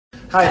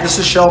Hi, this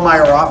is Sheldon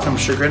Myeroff from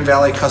Chagrin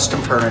Valley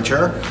Custom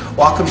Furniture.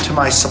 Welcome to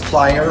my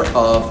supplier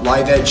of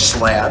live edge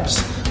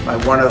slabs.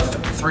 I'm one of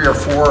 3 or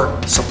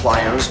 4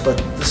 suppliers, but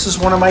this is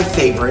one of my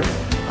favorite.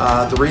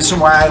 The reason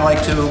why I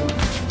like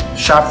to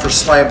shop for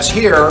slabs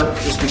here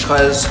is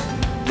because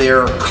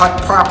they're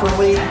cut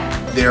properly,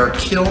 they're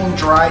kiln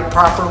dried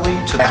properly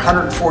to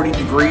 140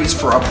 degrees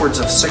for upwards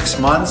of 6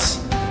 months,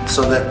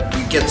 so that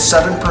you get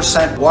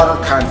 7% water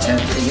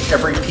content in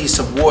every piece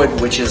of wood,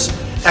 which is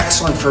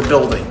excellent for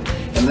building.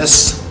 And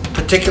this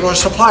particular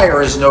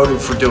supplier is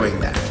noted for doing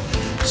that.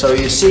 So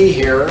you see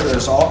here,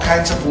 there's all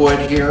kinds of wood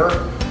here,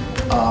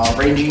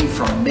 ranging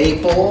from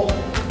maple,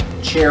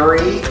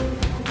 cherry,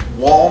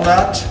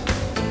 walnut,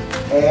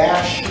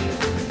 ash,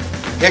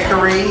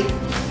 hickory,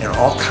 and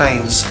all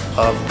kinds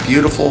of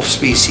beautiful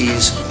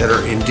species that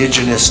are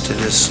indigenous to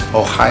this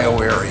Ohio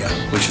area,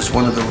 which is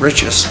one of the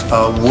richest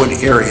wood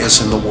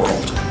areas in the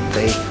world.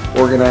 They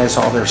organize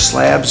all their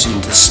slabs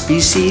into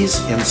species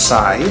and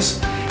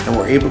size, and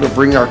we're able to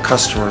bring our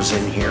customers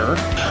in here.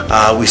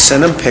 We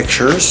send them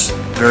pictures,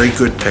 very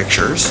good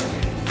pictures,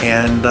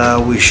 and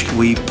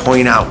we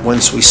point out,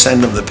 once we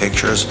send them the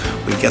pictures,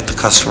 we get the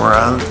customer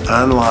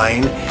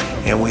online,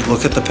 and we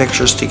look at the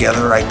pictures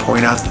together. I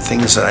point out the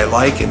things that I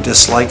like and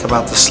dislike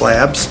about the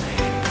slabs,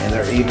 and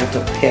they're able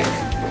to pick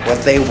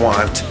what they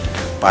want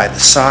by the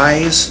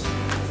size,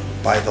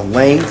 by the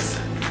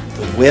length,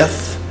 the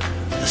width,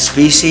 the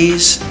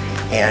species,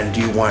 and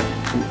do you want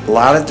a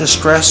lot of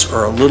distress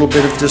or a little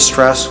bit of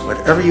distress,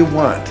 whatever you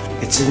want.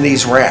 It's in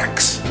these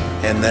racks,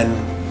 and then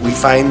we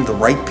find the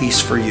right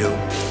piece for you.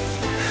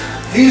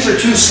 These are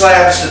 2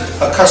 slabs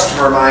that a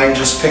customer of mine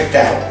just picked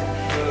out.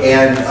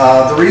 And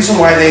the reason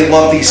why they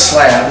love these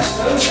slabs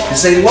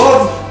is they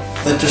love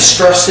the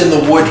distress in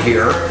the wood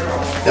here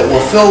that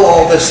will fill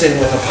all this in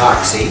with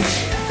epoxy.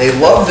 They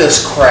love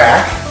this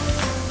crack.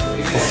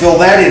 We'll fill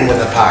that in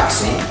with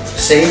epoxy.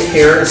 Same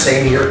here and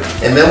same here.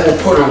 And then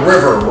we'll put a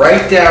river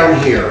right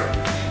down here.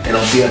 And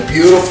it'll be a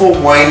beautiful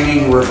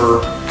winding river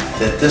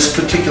that this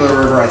particular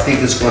river I think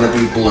is going to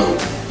be blue.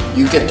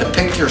 You get to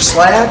pick your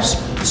slabs,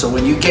 so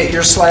when you get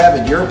your slab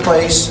in your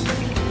place,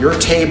 your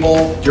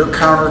table, your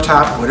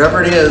countertop,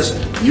 whatever it is,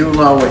 you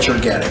know what you're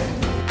getting.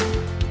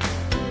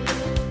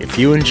 If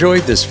you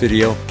enjoyed this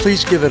video,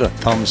 please give it a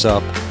thumbs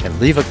up and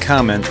leave a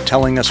comment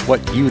telling us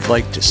what you'd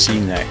like to see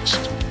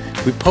next.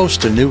 We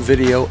post a new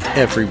video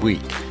every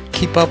week.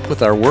 Keep up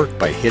with our work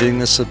by hitting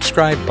the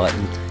subscribe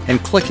button and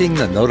clicking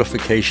the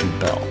notification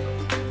bell.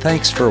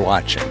 Thanks for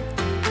watching.